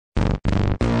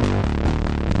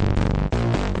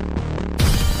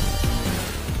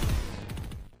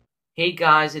Hey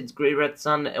guys, it's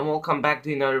GreatRedSun and welcome back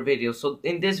to another video. So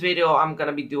in this video, I'm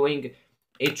gonna be doing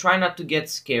a try not to get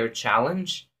scared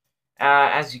challenge,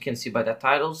 as you can see by the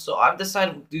title. So I've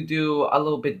decided to do a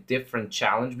little bit different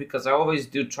challenge because I always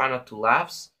do try not to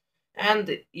laughs.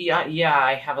 And yeah,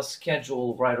 I have a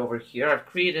schedule right over here. I've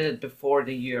created it before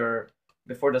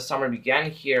the summer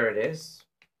began. Here it is,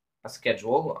 a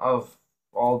schedule of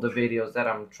all the videos that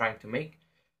I'm trying to make.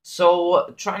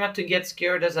 So try not to get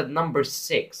scared as at number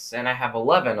 6, and I have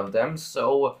 11 of them,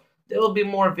 so there will be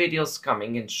more videos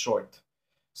coming in short.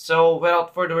 So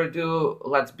without further ado,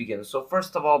 let's begin. So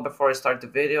first of all, before I start the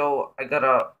video, I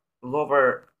gotta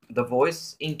lower the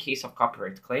voice in case of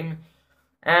copyright claim.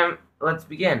 And let's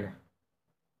begin.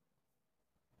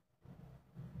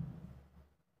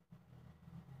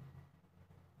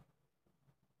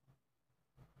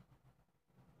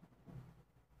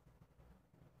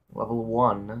 Level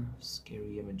 1,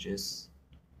 scary images.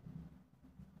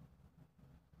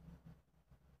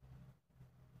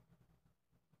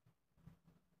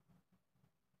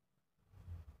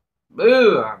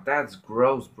 Ugh, that's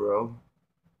gross, bro.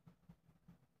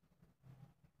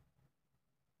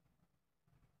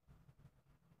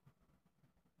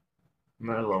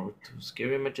 Not level 2,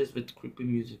 scary images with creepy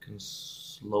music and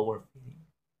slower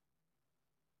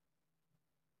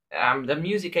feeling. The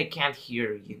music I can't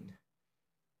hear you.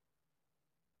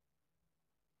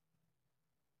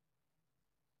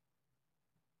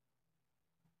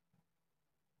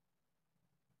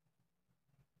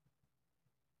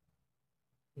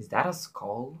 Is that a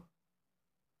skull?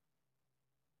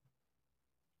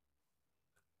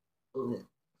 Ugh.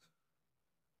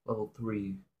 Level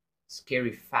 3.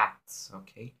 Scary facts.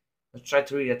 Okay. Let's try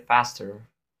to read it faster.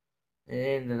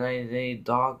 And the 90-day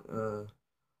dog,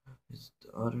 his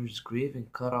daughter's grave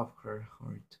and cut off her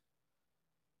heart.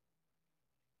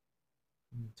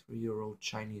 3-year-old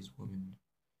Chinese woman.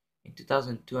 In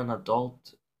 2002, an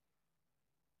adult.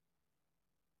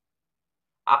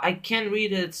 I can't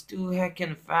read it, it's too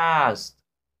heckin' fast.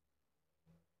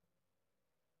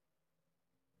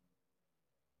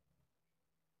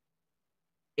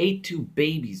 Ate 2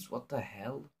 babies, what the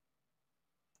hell?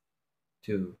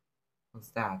 2.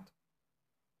 What's that?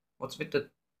 What's with the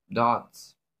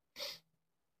dots?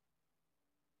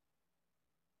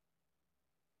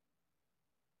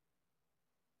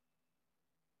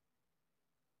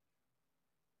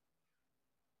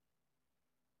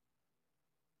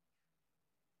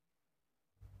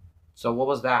 So what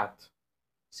was that?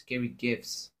 Scary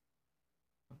gifts.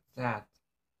 What's that?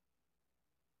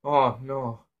 Oh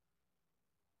no.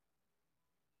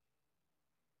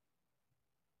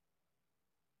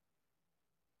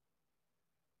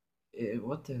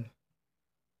 What the?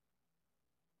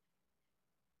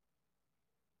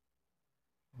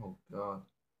 Oh god.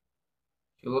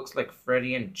 He looks like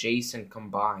Freddy and Jason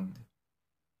combined.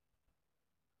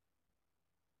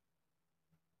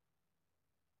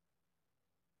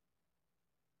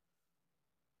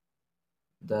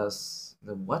 The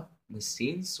what? The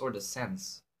scenes or the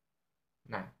sense?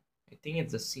 Nah, I think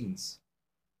it's the scenes.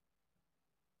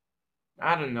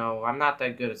 I don't know. I'm not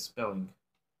that good at spelling.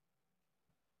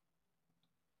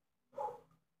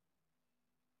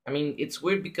 I mean, it's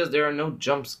weird because there are no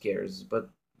jump scares, but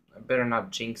I better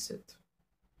not jinx it.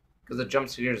 Because the jump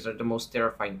scares are the most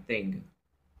terrifying thing.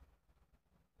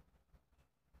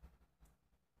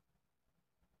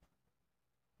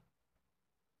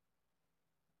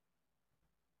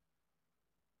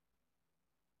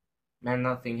 Man,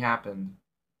 nothing happened.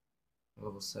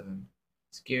 Level 7.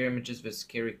 Scary images with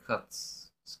scary cuts.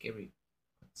 Scary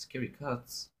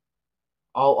cuts?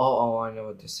 Oh, I know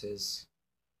what this is.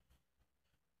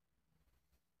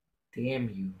 Damn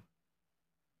you.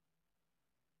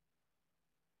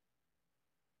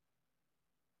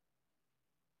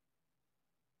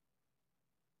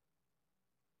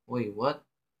 Wait, what?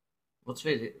 What's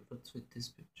with it? What's with this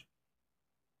picture?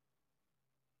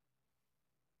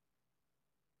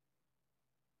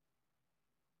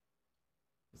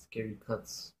 Scary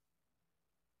cuts.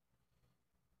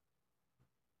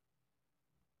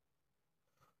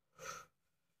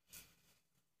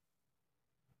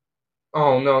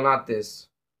 Oh no, not this.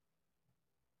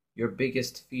 Your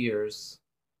biggest fears.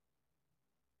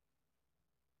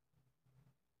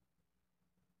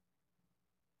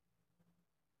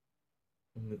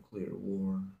 Nuclear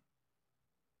war.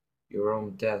 Your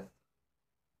own death.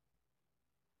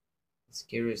 The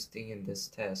scariest thing in this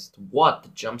test. What? The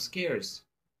jump scares?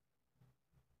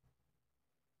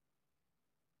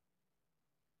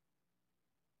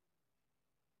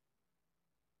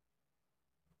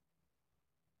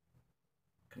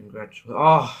 Congratulations.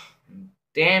 Oh,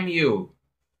 damn you.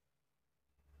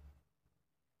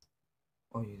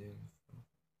 Oh, you didn't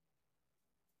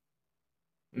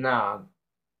Nah,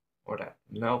 or that.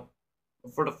 No,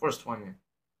 for the first one. Yeah.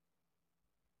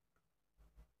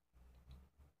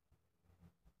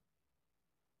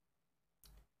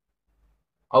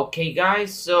 Okay,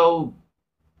 guys, so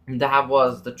that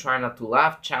was the try not to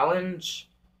laugh challenge.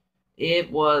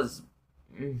 It was,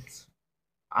 mm,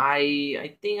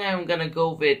 I think I'm gonna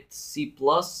go with C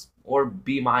plus or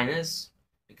B minus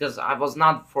because I was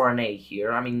not for an A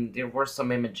here. I mean, there were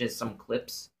some images, some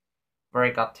clips where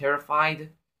I got terrified,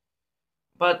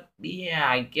 but yeah,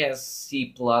 I guess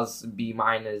C plus B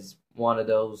minus, one of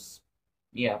those.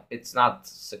 Yeah, it's not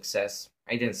success.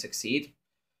 I didn't succeed.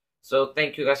 So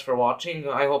thank you guys for watching.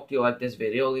 I hope you like this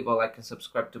video. Leave a like and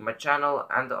subscribe to my channel,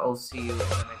 and I'll see you in the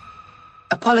next.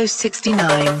 Apollo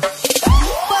 69.